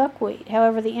acorns and buckwheat.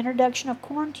 However, the introduction of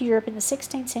corn to Europe in the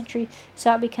 16th century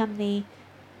saw it become the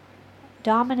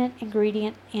dominant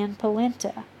ingredient in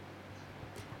polenta.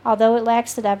 Although it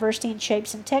lacks the diversity in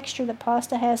shapes and texture that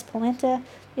pasta has, polenta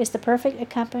is the perfect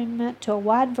accompaniment to a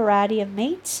wide variety of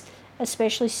meats,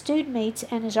 especially stewed meats,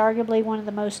 and is arguably one of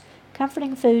the most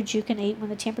comforting foods you can eat when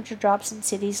the temperature drops in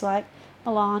cities like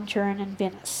Milan, Turin, and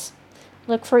Venice.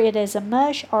 Look for it as a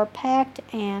mush or packed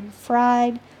and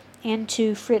fried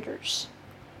into fritters.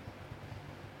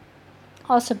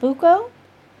 Ossobuco.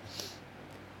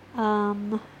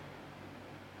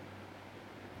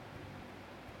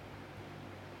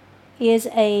 Is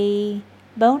a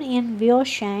bone-in veal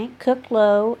shank cooked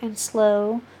low and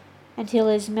slow until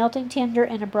it is melting tender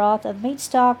in a broth of meat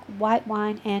stock, white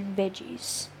wine, and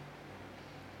veggies.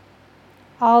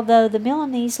 Although the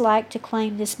Milanese like to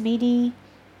claim this meaty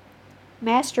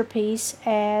masterpiece,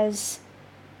 as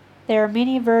there are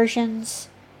many versions,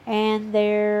 and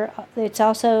it's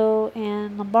also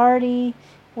in Lombardy,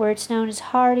 where it's known as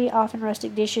hearty, often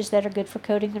rustic dishes that are good for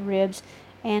coating the ribs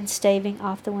and staving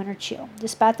off the winter chill.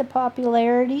 Despite the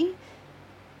popularity,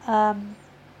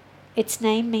 its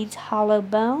name means hollow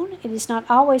bone. It is not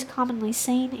always commonly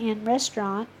seen in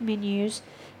restaurant menus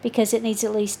because it needs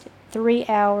at least 3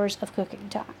 hours of cooking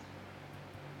time.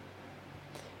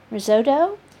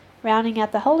 Risotto. Rounding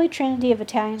out the holy trinity of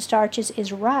Italian starches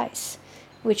is rice,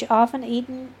 which often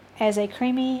eaten as a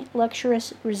creamy,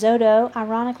 luxurious risotto.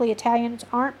 Ironically, Italians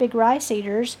aren't big rice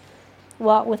eaters,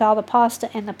 with all the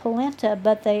pasta and the polenta,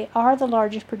 but they are the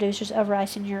largest producers of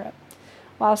rice in Europe.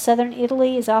 While southern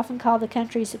Italy is often called the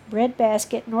country's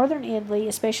breadbasket, northern Italy,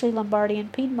 especially Lombardy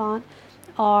and Piedmont,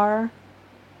 are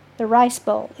the rice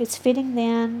bowl. It's fitting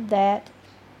then that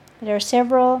there are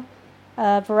several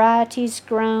varieties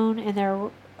grown, and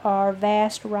there are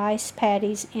vast rice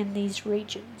paddies in these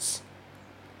regions.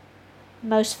 The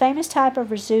most famous type of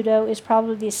risotto is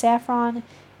probably the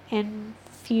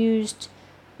saffron-infused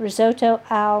risotto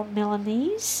al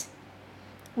Milanese,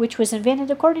 which was invented,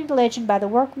 according to legend, by the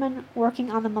workmen working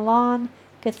on the Milan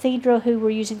cathedral who were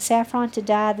using saffron to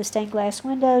dye the stained glass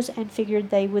windows and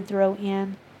figured they would throw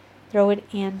it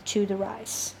into the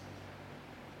rice.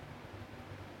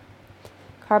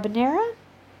 Carbonara.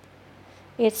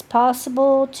 It's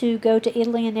possible to go to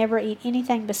Italy and never eat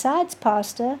anything besides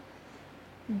pasta,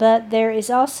 but there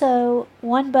is also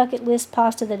one bucket list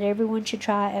pasta that everyone should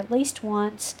try at least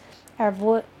once. Our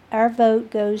vote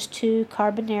goes to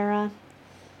carbonara.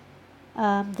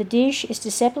 The dish is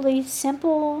deceptively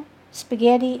simple: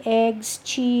 spaghetti, eggs,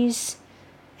 cheese,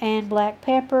 and black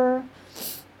pepper.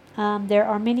 There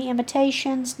are many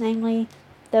imitations, namely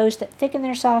those that thicken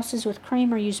their sauces with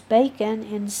cream or use bacon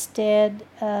instead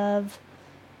of,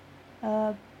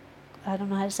 I don't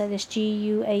know how to say this,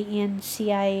 Guanciale,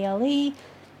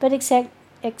 but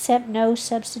accept no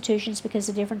substitutions because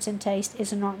the difference in taste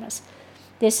is enormous.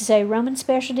 This is a Roman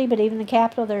specialty, but even in the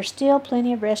capital there are still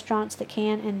plenty of restaurants that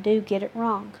can and do get it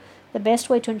wrong. The best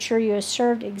way to ensure you are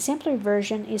served exemplary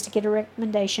version is to get a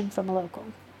recommendation from a local.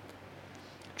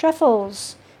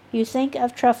 Truffles. You think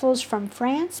of truffles from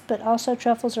France, but also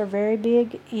truffles are very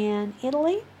big in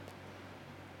Italy.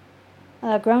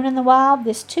 Grown in the wild,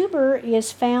 this tuber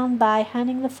is found by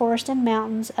hunting the forest and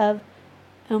mountains of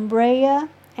Umbria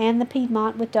and the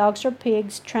Piedmont with dogs or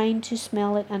pigs trained to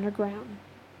smell it underground.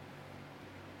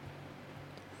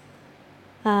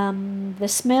 The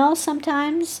smell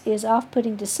sometimes is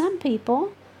off-putting to some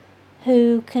people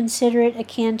who consider it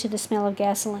akin to the smell of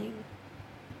gasoline.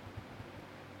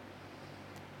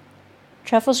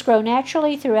 Truffles grow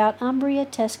naturally throughout Umbria,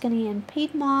 Tuscany, and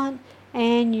Piedmont,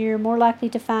 and you're more likely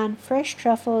to find fresh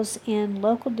truffles in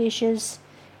local dishes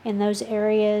in those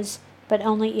areas, but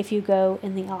only if you go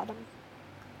in the autumn.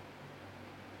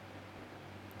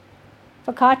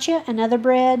 Focaccia, another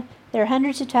bread. There are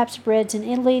hundreds of types of breads in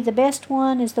Italy. The best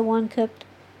one is the one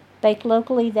baked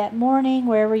locally that morning,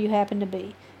 wherever you happen to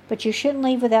be. But you shouldn't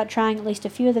leave without trying at least a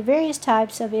few of the various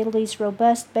types of Italy's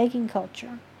robust baking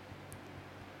culture.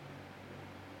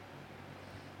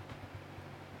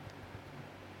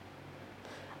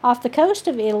 Off the coast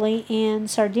of Italy in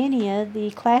Sardinia,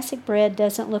 the classic bread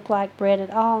doesn't look like bread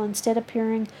at all, instead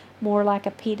appearing more like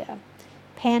a pita.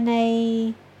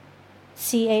 Pane,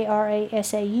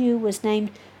 Carasau, was named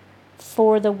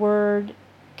for the word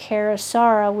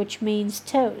carasara, which means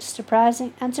toast.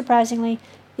 Unsurprisingly,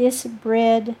 this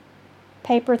bread,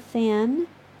 paper thin,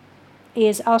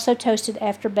 is also toasted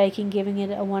after baking, giving it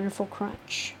a wonderful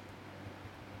crunch.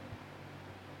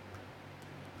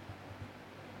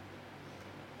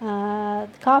 The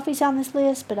coffee's on this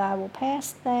list, but I will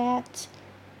pass that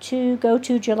to go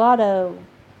to gelato.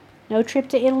 No trip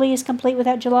to Italy is complete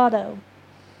without gelato.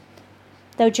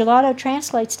 Though gelato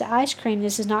translates to ice cream,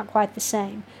 this is not quite the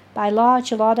same. By law,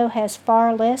 gelato has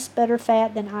far less butter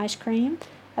fat than ice cream,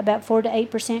 about 4 to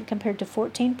 8% compared to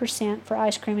 14% for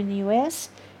ice cream in the U.S.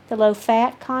 The low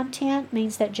fat content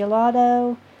means that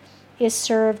gelato is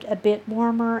served a bit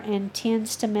warmer and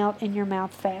tends to melt in your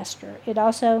mouth faster. It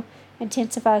also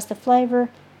intensifies the flavor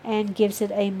and gives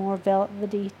it a more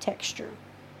velvety texture.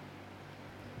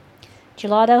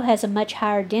 Gelato has a much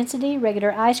higher density.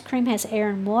 Regular ice cream has air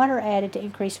and water added to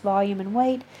increase volume and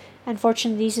weight.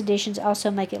 Unfortunately, these additions also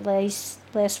make it less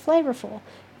flavorful.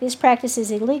 This practice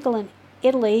is illegal in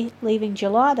Italy, leaving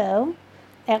gelato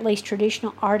at least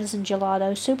traditional artisan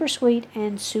gelato, super sweet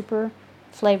and super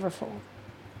flavorful.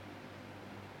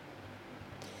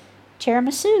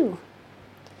 Tiramisu.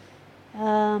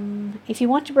 If you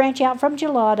want to branch out from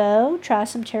gelato, try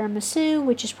some tiramisu,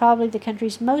 which is probably the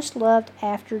country's most loved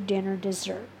after dinner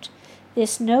dessert.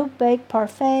 This no-bake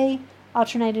parfait,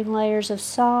 alternating layers of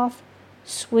soft,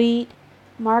 sweet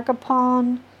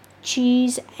mascarpone,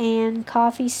 cheese, and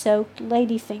coffee-soaked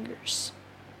ladyfingers.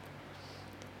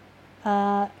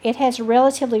 It has a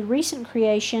relatively recent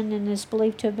creation and is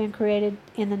believed to have been created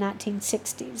in the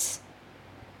 1960s.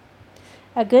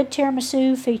 A good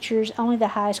tiramisu features only the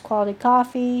highest quality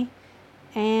coffee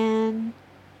and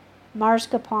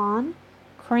mascarpone.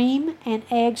 Cream and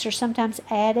eggs are sometimes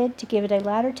added to give it a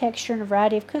lighter texture, and a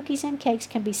variety of cookies and cakes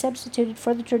can be substituted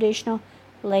for the traditional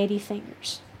lady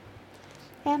fingers.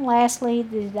 And lastly,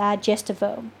 the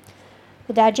Digestivo.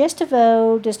 The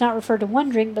Digestivo does not refer to one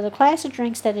drink, but a class of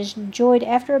drinks that is enjoyed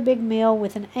after a big meal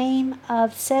with an aim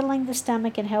of settling the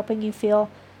stomach and helping you feel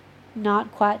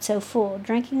not quite so full.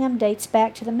 Drinking them dates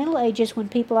back to the Middle Ages when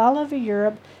people all over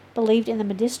Europe believed in the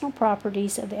medicinal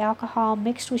properties of the alcohol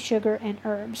mixed with sugar and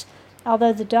herbs.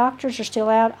 Although the doctors are still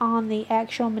out on the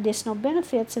actual medicinal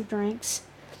benefits of drinks,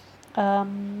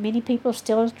 many people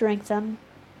still drink them,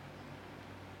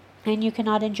 and you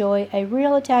cannot enjoy a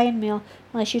real Italian meal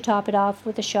unless you top it off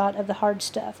with a shot of the hard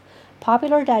stuff.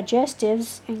 Popular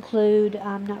digestives include,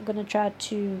 I'm not going to try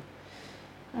to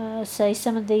say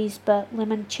some of these, but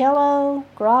limoncello,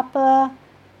 grappa,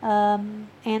 and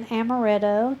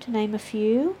amaretto, to name a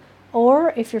few.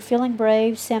 Or, if you're feeling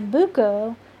brave,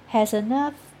 sambuco has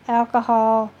enough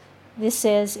alcohol, this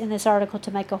says in this article,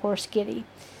 to make a horse giddy.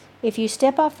 If you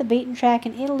step off the beaten track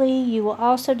in Italy, you will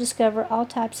also discover all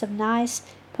types of nice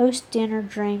post-dinner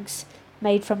drinks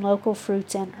made from local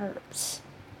fruits and herbs.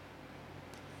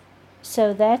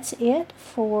 So that's it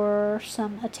for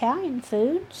some Italian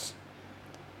foods.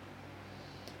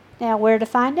 Now, where to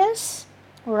find us?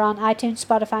 We're on iTunes,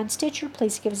 Spotify, and Stitcher.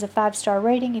 Please give us a 5-star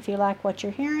rating if you like what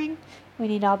you're hearing. We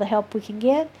need all the help we can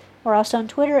get. We're also on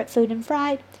Twitter at Food and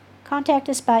Fright. Contact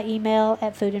us by email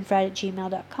at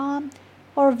foodandfright@gmail.com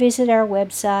or visit our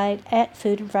website at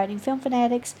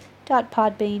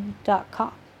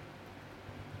foodandfrightingfilmfanatics.podbean.com.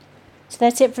 So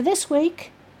that's it for this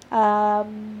week.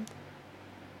 I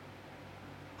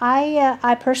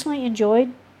personally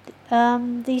enjoyed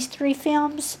these 3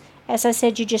 films. As I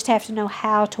said, you just have to know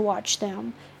how to watch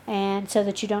them, and so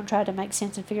that you don't try to make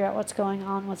sense and figure out what's going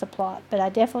on with the plot. But I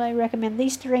definitely recommend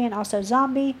these 3, and also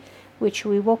Zombie, which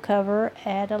we will cover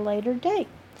at a later date.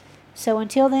 So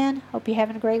until then, hope you're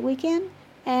having a great weekend,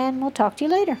 and we'll talk to you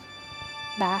later.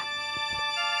 Bye.